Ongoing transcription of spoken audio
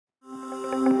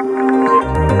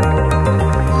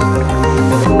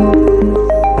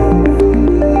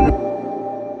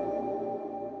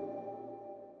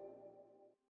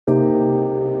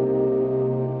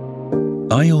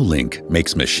IO-Link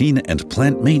makes machine and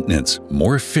plant maintenance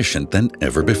more efficient than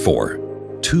ever before.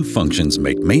 Two functions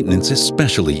make maintenance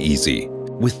especially easy.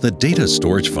 With the data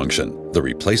storage function, the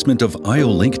replacement of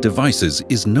IO-Link devices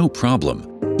is no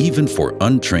problem, even for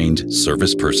untrained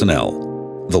service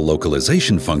personnel. The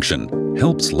localization function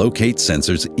helps locate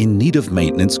sensors in need of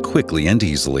maintenance quickly and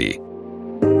easily.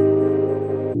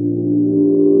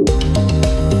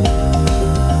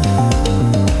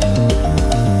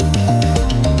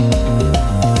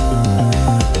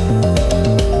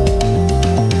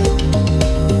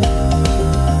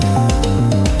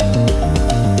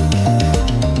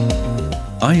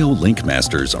 IO-Link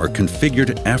masters are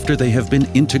configured after they have been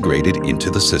integrated into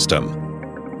the system.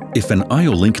 If an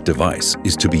IO-Link device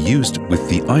is to be used with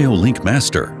the IO-Link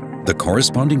master, the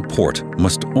corresponding port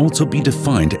must also be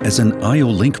defined as an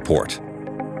IO-Link port.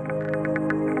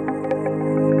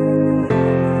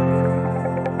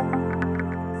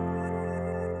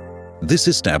 This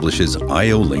establishes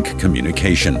IO-Link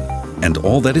communication, and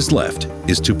all that is left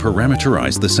is to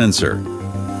parameterize the sensor.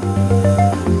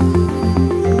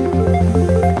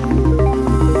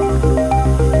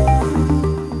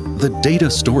 The data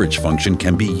storage function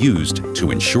can be used to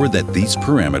ensure that these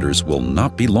parameters will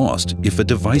not be lost if a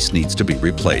device needs to be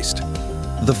replaced.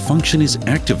 The function is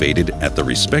activated at the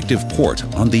respective port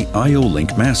on the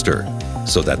IO-Link master,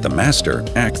 so that the master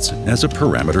acts as a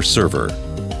parameter server.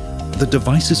 The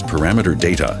device's parameter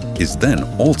data is then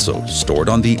also stored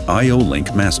on the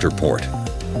IO-Link master port.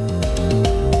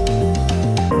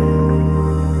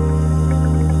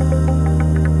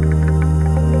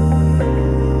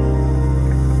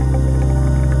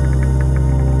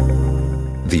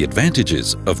 The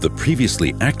advantages of the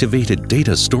previously activated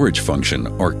data storage function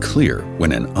are clear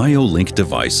when an IO-Link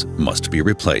device must be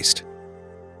replaced.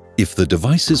 If the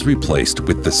device is replaced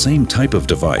with the same type of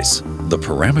device, the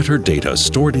parameter data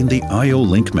stored in the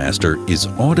IO-Link master is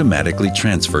automatically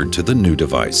transferred to the new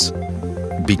device.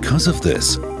 Because of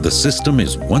this, the system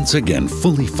is once again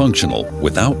fully functional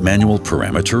without manual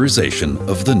parameterization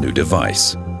of the new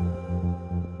device.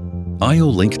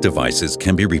 IO-Link devices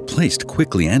can be replaced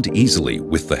quickly and easily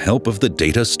with the help of the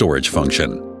data storage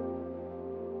function.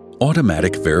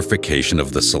 Automatic verification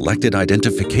of the selected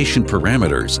identification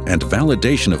parameters and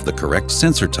validation of the correct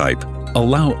sensor type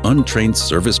allow untrained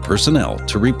service personnel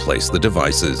to replace the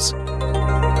devices.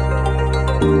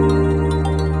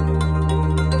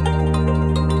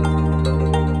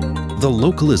 The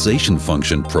localization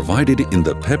function provided in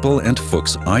the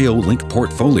Pepperl+Fuchs IO-Link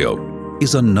portfolio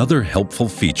is another helpful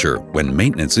feature when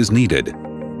maintenance is needed.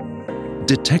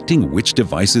 Detecting which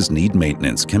devices need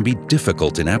maintenance can be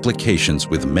difficult in applications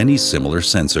with many similar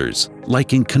sensors,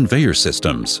 like in conveyor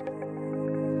systems.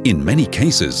 In many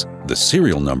cases, the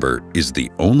serial number is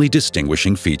the only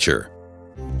distinguishing feature.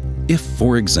 If,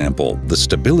 for example, the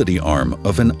stability arm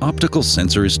of an optical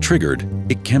sensor is triggered,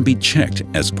 it can be checked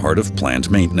as part of planned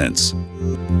maintenance.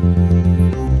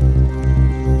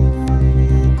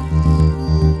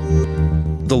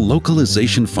 The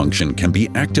localization function can be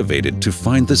activated to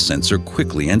find the sensor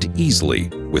quickly and easily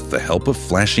with the help of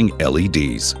flashing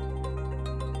LEDs.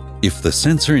 If the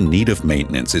sensor in need of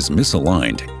maintenance is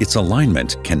misaligned, its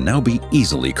alignment can now be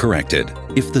easily corrected.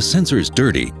 If the sensor is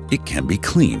dirty, it can be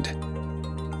cleaned.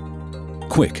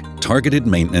 Quick, targeted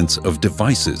maintenance of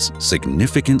devices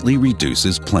significantly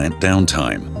reduces plant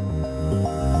downtime.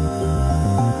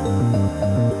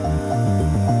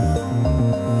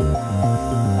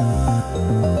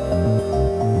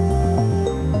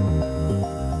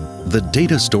 The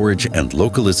data storage and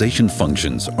localization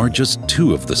functions are just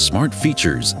two of the smart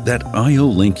features that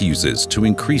IO-Link uses to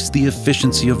increase the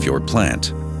efficiency of your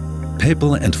plant.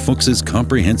 Pepperl+Fuchs's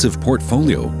comprehensive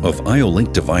portfolio of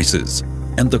IO-Link devices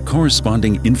and the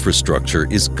corresponding infrastructure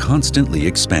is constantly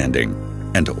expanding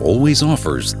and always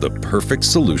offers the perfect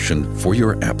solution for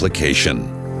your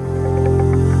application.